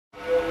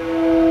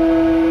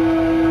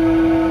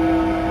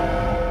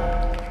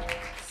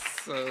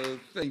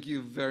Thank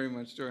you very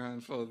much,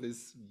 Johan, for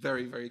this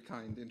very, very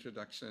kind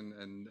introduction,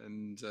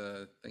 and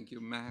thank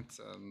you, Matt,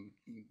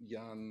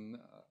 Jan,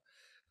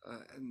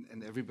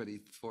 and everybody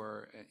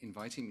for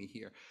inviting me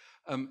here.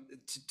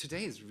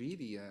 Today is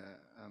really a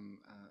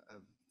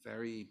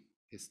very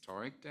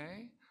historic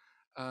day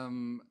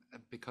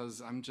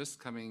because I'm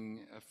just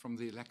coming from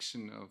the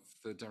election of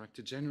the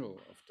Director General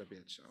of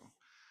WHO,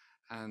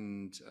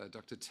 and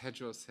Dr.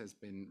 Tedros has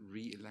been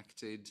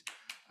re-elected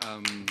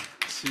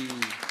to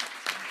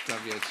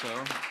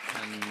WHO,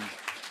 and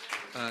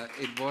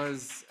it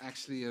was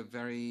actually a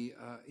very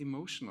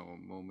emotional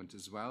moment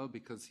as well,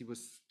 because he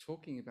was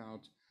talking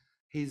about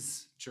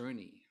his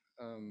journey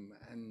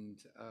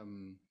and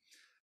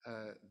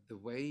the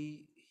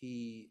way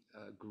he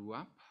grew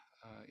up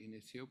in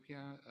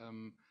Ethiopia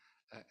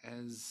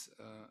as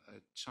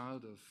a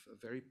child of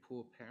very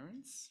poor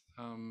parents,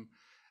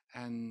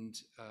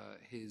 and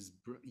his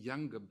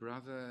younger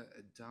brother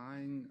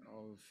dying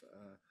of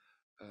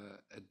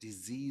a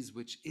disease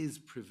which is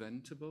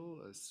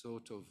preventable, a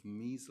sort of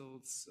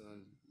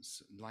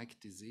measles-like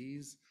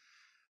disease.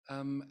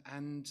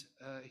 And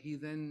he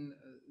then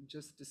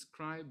just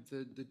described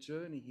the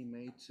journey he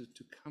made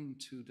to come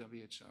to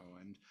WHO,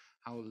 and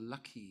how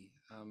lucky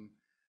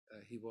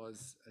he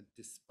was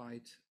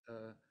despite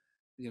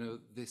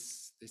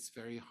this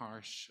very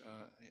harsh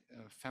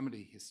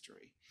family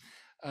history.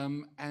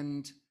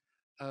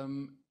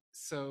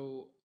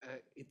 So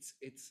it's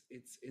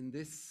in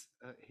this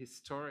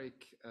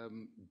historic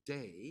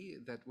day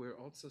that we're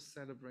also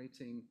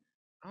celebrating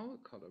our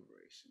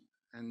collaboration,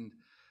 and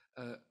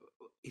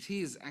it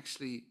is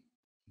actually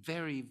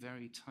very,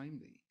 very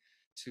timely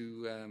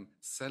to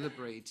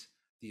celebrate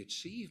the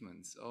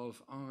achievements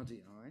of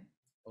RDI,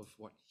 of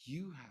what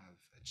you have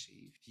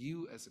achieved,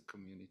 you as a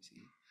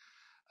community,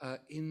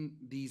 in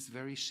these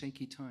very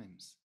shaky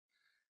times.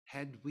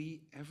 Had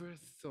we ever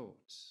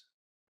thought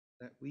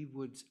that we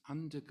would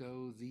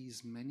undergo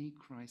these many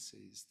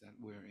crises that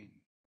we're in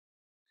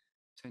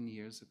 10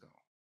 years ago?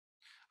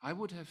 I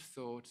would have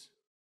thought,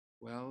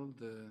 well,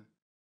 the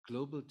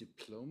global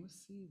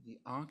diplomacy, the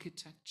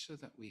architecture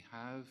that we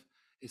have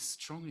is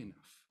strong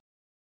enough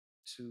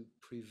to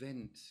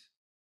prevent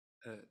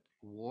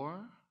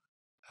war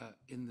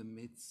in the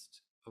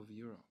midst of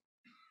Europe.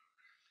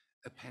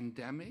 A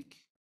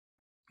pandemic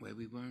where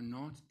we were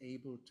not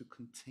able to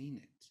contain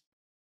it.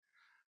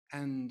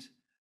 And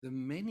the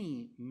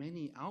many,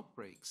 many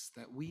outbreaks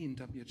that we in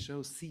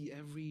WHO see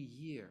every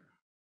year,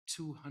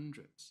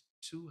 200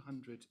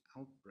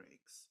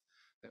 outbreaks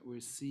that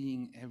we're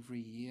seeing every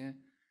year.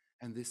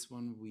 And this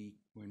one we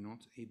were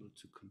not able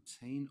to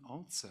contain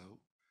also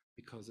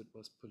because it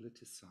was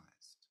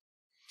politicized.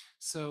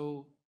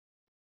 So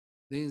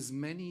there's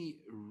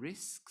many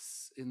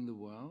risks in the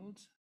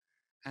world,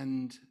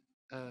 and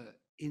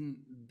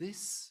in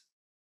this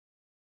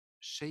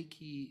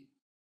shaky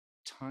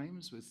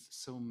times with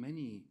so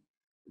many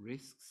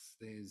risks,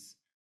 there's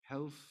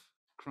health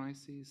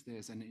crises,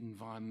 there's an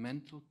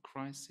environmental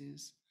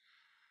crisis,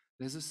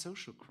 there's a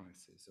social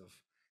crisis of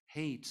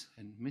hate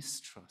and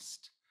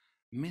mistrust,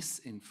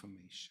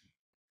 misinformation.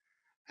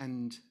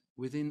 And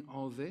within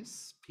all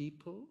this,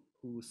 people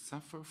who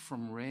suffer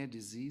from rare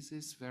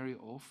diseases very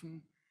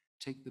often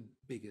take the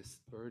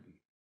biggest burden.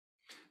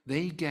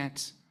 They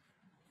get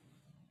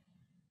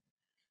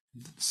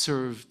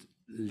served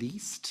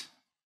least.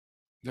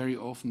 Very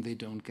often they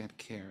don't get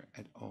care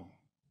at all.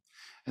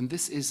 And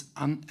this is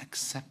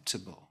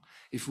unacceptable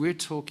if we're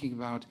talking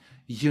about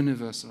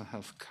universal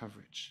health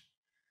coverage.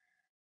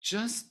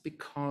 Just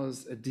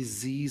because a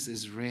disease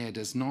is rare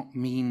does not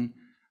mean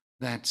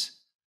that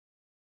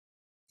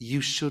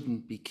you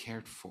shouldn't be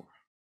cared for.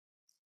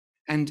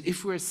 And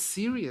if we're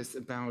serious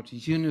about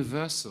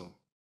universal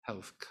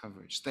health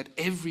coverage, that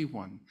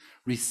everyone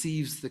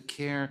receives the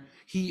care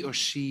he or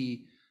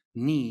she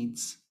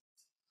needs,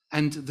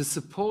 and the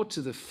support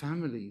to the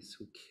families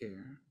who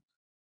care,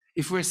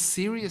 if we're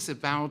serious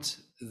about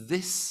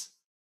this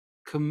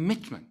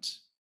commitment,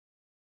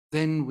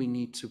 then we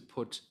need to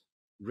put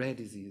rare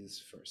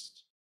diseases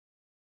first.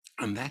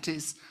 And that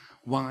is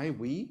why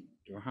we,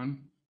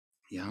 Johan,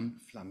 Jan,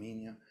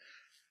 Flaminia,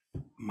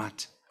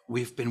 Matt,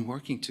 we've been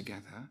working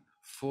together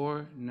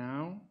for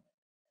now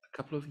a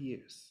couple of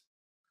years.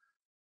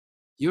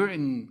 You're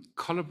in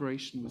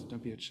collaboration with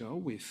WHO.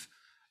 We've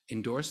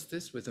endorsed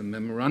this with a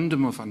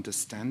memorandum of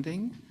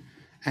understanding.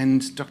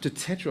 And Dr.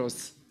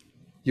 Tedros,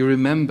 you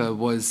remember,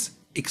 was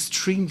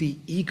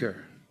extremely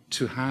eager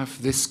to have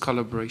this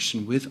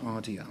collaboration with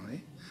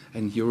RDI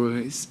and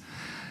EUROIS.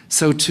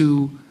 So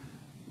to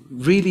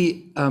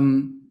really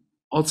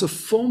also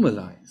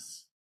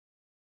formalize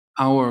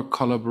our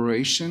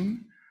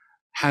collaboration,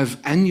 have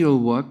annual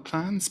work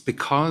plans,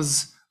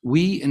 because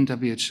we in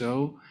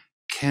WHO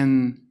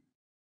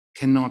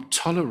cannot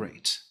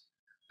tolerate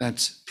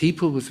that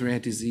people with rare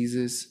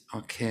diseases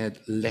are cared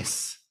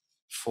less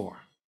for.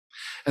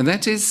 And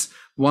that is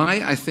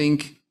why I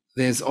think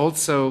there's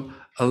also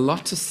a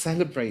lot to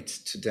celebrate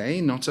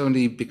today, not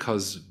only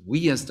because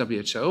we as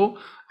WHO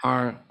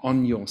are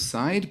on your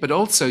side, but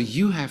also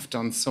you have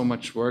done so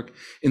much work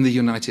in the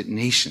United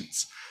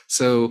Nations.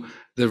 So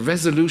the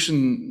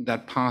resolution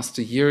that passed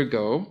a year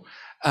ago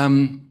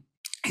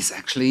is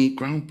actually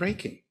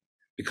groundbreaking,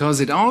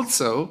 because it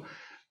also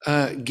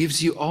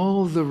gives you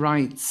all the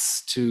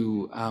rights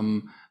to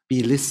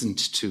be listened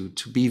to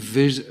be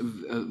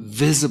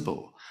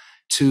visible,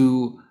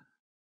 to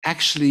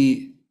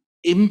actually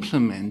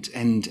implement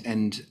and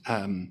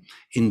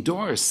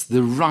endorse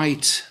the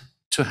right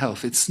to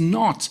health. It's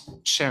not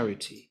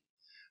charity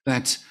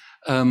that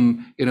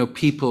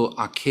people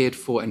are cared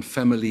for and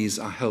families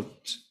are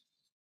helped.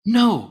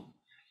 No,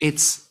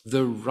 it's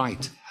the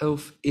right.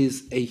 Health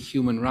is a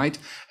human right,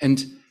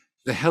 and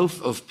the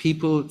health of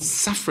people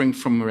suffering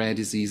from rare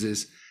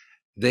diseases,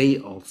 they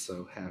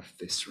also have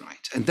this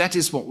right. And that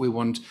is what we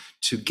want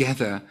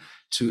together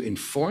to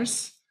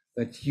enforce,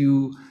 that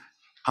you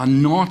are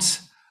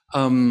not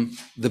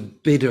the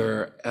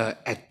bidder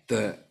at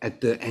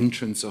the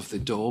entrance of the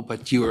door,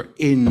 but you're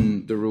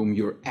in the room,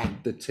 you're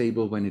at the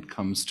table when it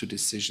comes to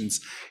decisions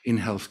in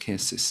healthcare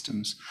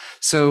systems.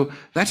 So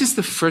that is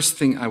the first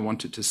thing I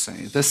wanted to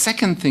say. The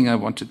second thing I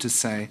wanted to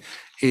say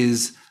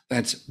is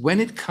that when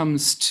it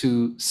comes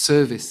to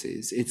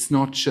services, it's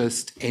not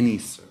just any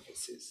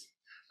services,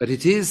 but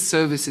it is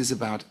services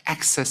about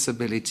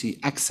accessibility,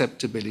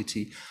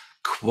 acceptability,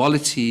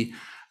 quality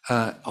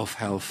of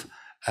health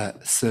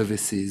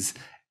services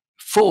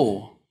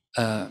for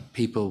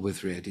people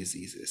with rare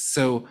diseases.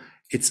 So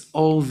it's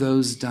all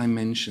those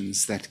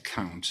dimensions that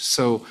count.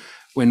 So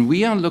when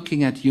we are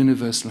looking at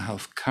universal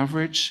health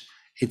coverage,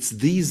 it's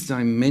these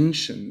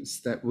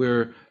dimensions that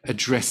we're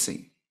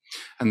addressing.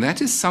 And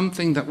that is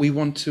something that we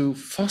want to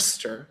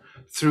foster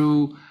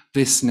through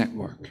this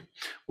network.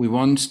 We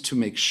want to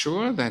make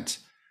sure that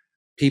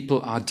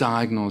people are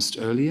diagnosed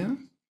earlier,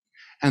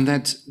 and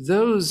that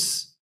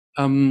those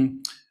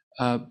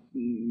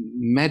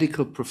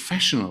medical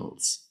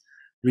professionals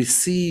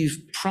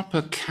receive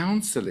proper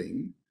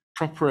counseling,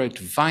 proper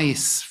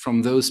advice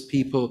from those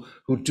people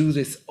who do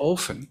this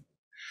often,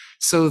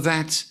 so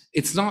that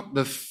it's not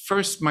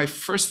my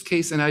first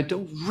case and I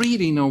don't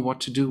really know what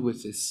to do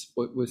with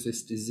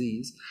this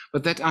disease,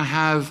 but that I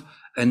have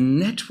a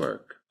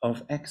network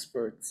of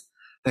experts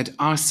that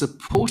are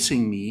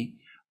supporting me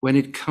when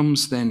it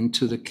comes then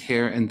to the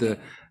care and the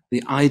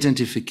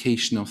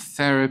identification of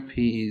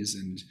therapies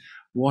and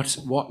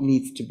what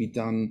needs to be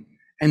done.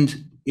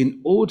 And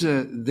in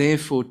order,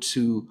 therefore,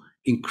 to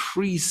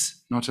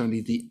increase not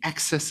only the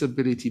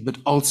accessibility, but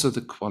also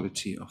the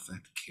quality of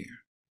that care.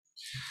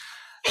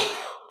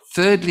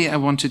 Thirdly, I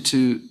wanted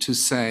to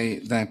say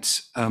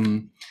that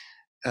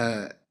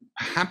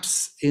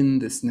perhaps in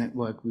this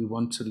network, we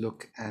want to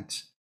look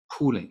at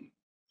pooling.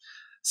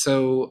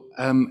 So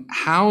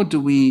how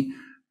do we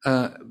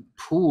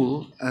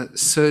pool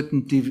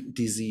certain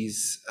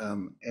disease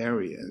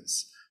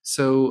areas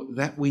so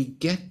that we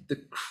get the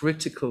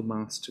critical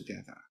mass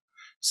together?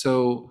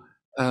 So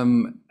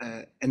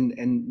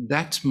and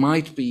that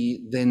might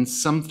be then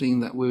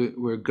something that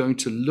we're going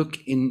to look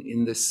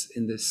in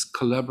this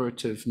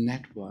collaborative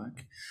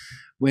network,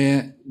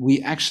 where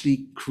we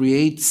actually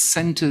create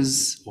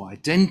centers or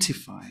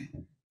identify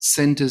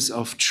centers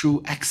of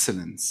true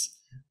excellence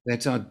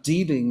that are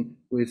dealing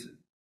with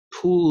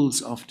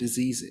pools of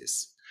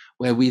diseases,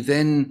 where we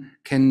then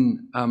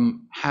can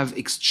have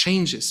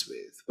exchanges with,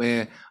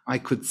 where I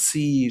could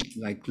see,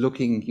 like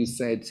looking, you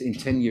said in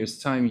 10 years'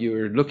 time,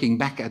 you're looking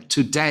back at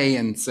today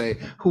and say,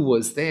 who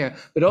was there?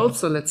 But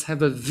also let's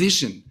have a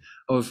vision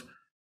of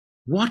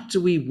what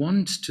do we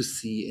want to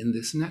see in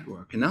this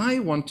network? And I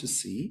want to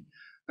see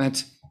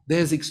that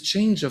there's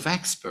exchange of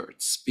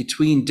experts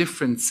between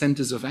different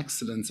centers of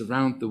excellence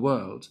around the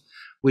world,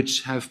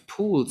 which have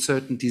pooled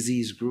certain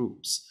disease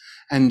groups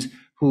and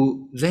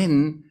who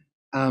then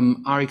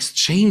are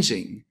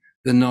exchanging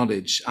the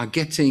knowledge, are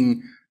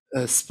getting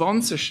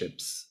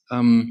sponsorships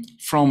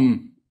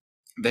from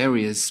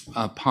various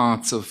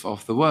parts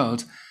of the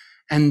world,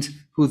 and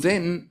who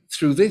then,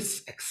 through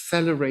this,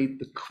 accelerate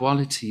the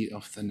quality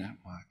of the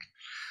network.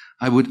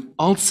 I would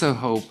also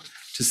hope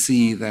to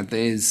see that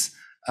there's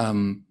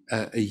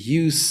a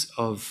use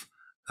of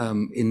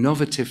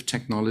innovative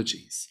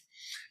technologies,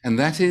 and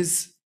that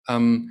is,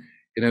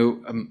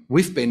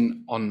 we've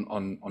been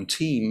on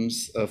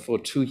Teams for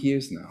 2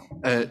 years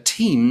now.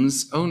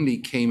 Teams only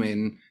came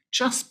in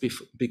just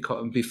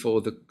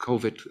before the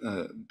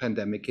COVID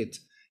pandemic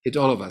hit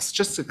all of us,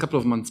 just a couple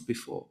of months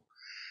before.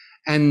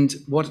 And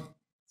what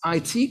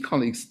IT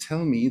colleagues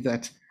tell me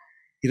that,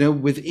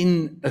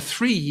 within a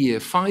 3-year,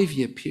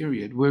 5-year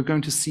period, we're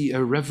going to see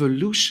a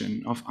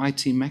revolution of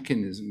IT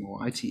mechanism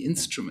or IT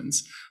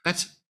instruments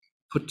that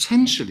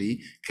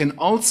potentially can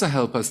also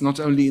help us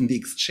not only in the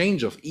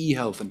exchange of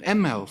e-health and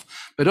m-health,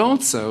 but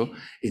also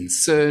in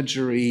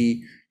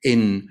surgery,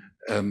 in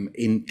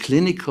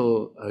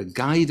clinical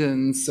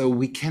guidance. So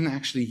we can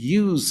actually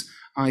use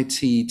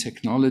IT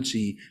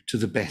technology to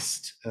the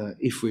best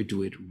if we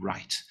do it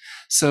right.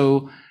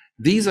 So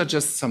these are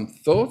just some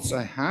thoughts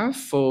I have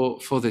for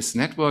this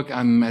network.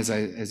 I'm,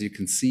 as you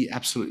can see,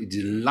 absolutely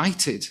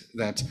delighted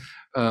that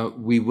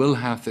we will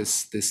have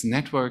this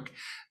network,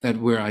 that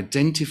we're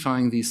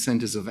identifying these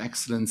centers of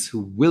excellence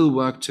who will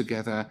work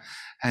together.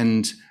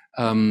 And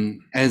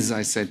as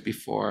I said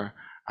before,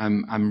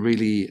 I'm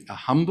really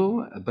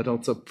humble, but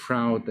also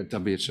proud that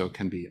WHO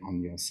can be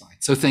on your side.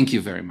 So thank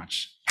you very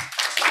much.